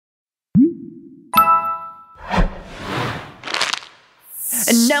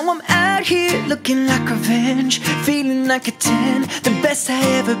And now I'm out here looking like revenge, feeling like a 10, the best I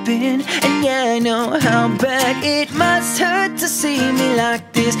ever been. And yeah, I know how bad it must hurt to see me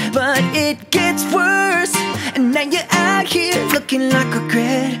like this, but it gets worse. And now you're out here looking like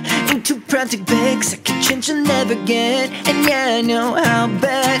regret, ain't too proud to beg, second chance you'll never get. And yeah, I know how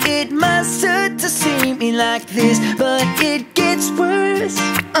bad it must hurt to see me like this, but it gets worse.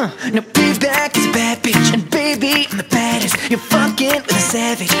 No, Payback is a bad bitch, and baby, I'm the baddest. You're fucking with a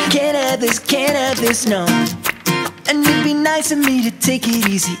savage, can't have this, no. And it'd be nice of me to take it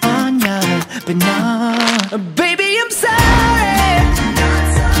easy on ya, but no. Baby, I'm sorry.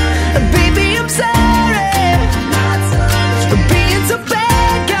 Baby, I'm sorry. Being so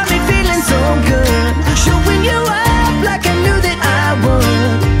bad got me feeling so good, showing you up like I knew that I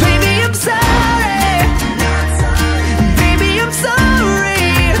would. Baby, I'm sorry. Baby, I'm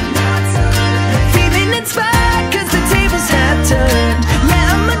sorry. Feeling inspired cause the tables have turned.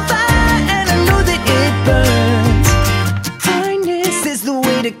 Yeah, I'm on fire and I know that it burns. Kindness is the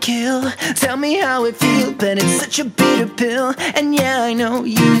way to kill. Tell me how it feels, but it's such a bitter pill. And yeah, I know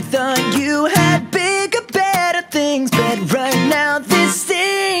you thought you had bigger, better things, but right now this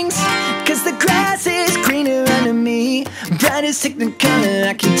stings. Cause the grass is greener under me, brightest technicolor,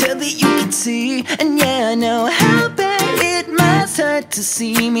 I can tell that you can see. And yeah, I know how bad it must hurt to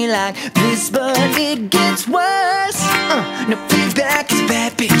see me like this, but it gets worse. No, Payback is a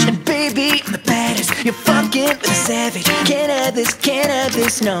bad bitch, and baby, I'm the baddest. You're fucking with a savage, can't have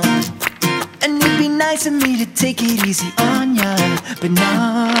this, no. And it'd be nice of me to take it easy on ya, but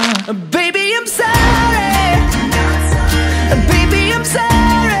no. Baby, I'm sorry. Baby, I'm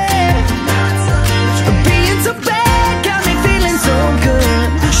sorry. Being so bad got me feeling so good,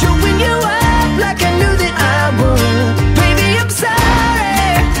 showing you up like I knew that I would. Baby, I'm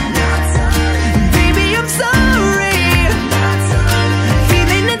sorry. Baby, I'm sorry.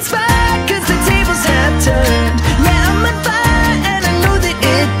 Feeling inspired cause the tables have turned. Yeah, I'm on fire and I know that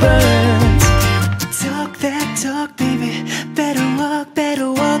it burns. Talk that talk, baby. Better walk that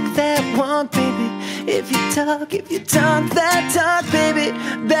walk, baby. If you talk that talk, baby.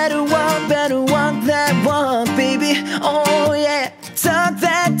 Better walk that walk, baby. Oh yeah, talk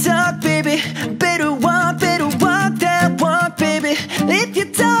that talk, baby. Better walk that walk, baby. If you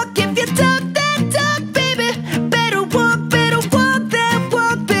talk that talk, baby. Better walk that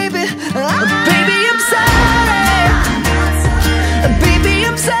walk, baby. Baby, I'm sorry. Baby,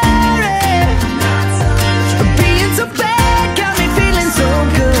 I'm sorry. Being so bad got me feeling so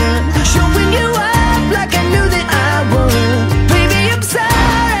good, showing you up like I knew that I would. Baby, I'm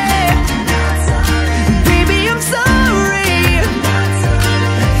sorry. Baby, I'm sorry.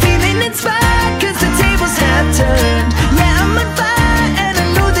 Feeling inspired cause the tables have turned. Yeah, I'm on fire and I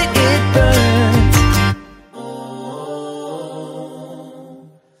know that it burns.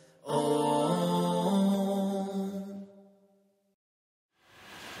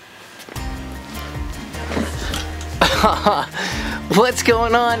 What's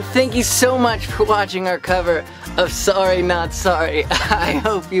going on? Thank you so much for watching our cover of Sorry Not Sorry. I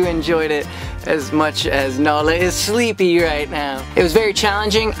hope you enjoyed it as much as Nala is sleepy right now. It was very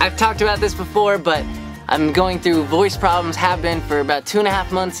challenging. I've talked about this before, but I'm going through voice problems, have been for about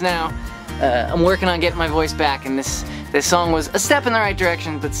 2.5 months now. I'm working on getting my voice back, and this song was a step in the right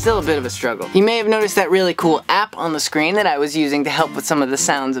direction, but still a bit of a struggle. You may have noticed that really cool app on the screen that I was using to help with some of the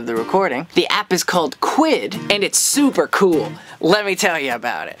sounds of the recording. The app is called Quid, and it's super cool. Let me tell you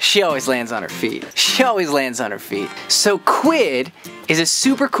about it. She always lands on her feet. So Quid is a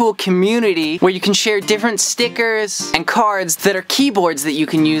super cool community where you can share different stickers and cards that are keyboards that you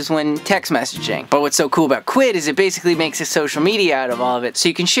can use when text messaging. But what's so cool about Quid is it basically makes a social media out of all of it, so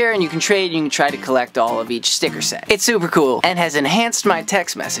you can share and you can trade and you can try to collect all of each sticker set. It's super cool and has enhanced my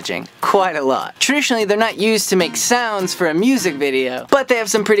text messaging quite a lot. Traditionally, they're not used to make sounds for a music video, but they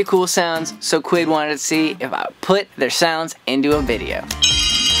have some pretty cool sounds, so Quid wanted to see if I would put their sounds into a video.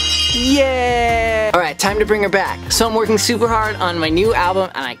 Yeah! Alright, time to bring her back. So I'm working super hard on my new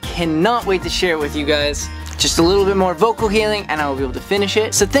album and I cannot wait to share it with you guys. Just a little bit more vocal healing and I will be able to finish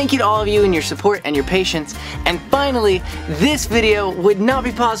it. So thank you to all of you and your support and your patience. And finally, this video would not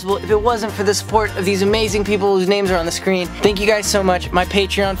be possible if it wasn't for the support of these amazing people whose names are on the screen. Thank you guys so much, my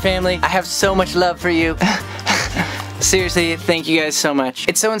Patreon family. I have so much love for you. Seriously, thank you guys so much.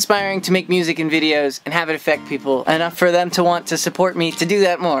 It's so inspiring to make music and videos and have it affect people enough for them to want to support me to do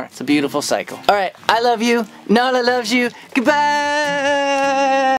that more. It's a beautiful cycle. Alright, I love you. Nala loves you. Goodbye!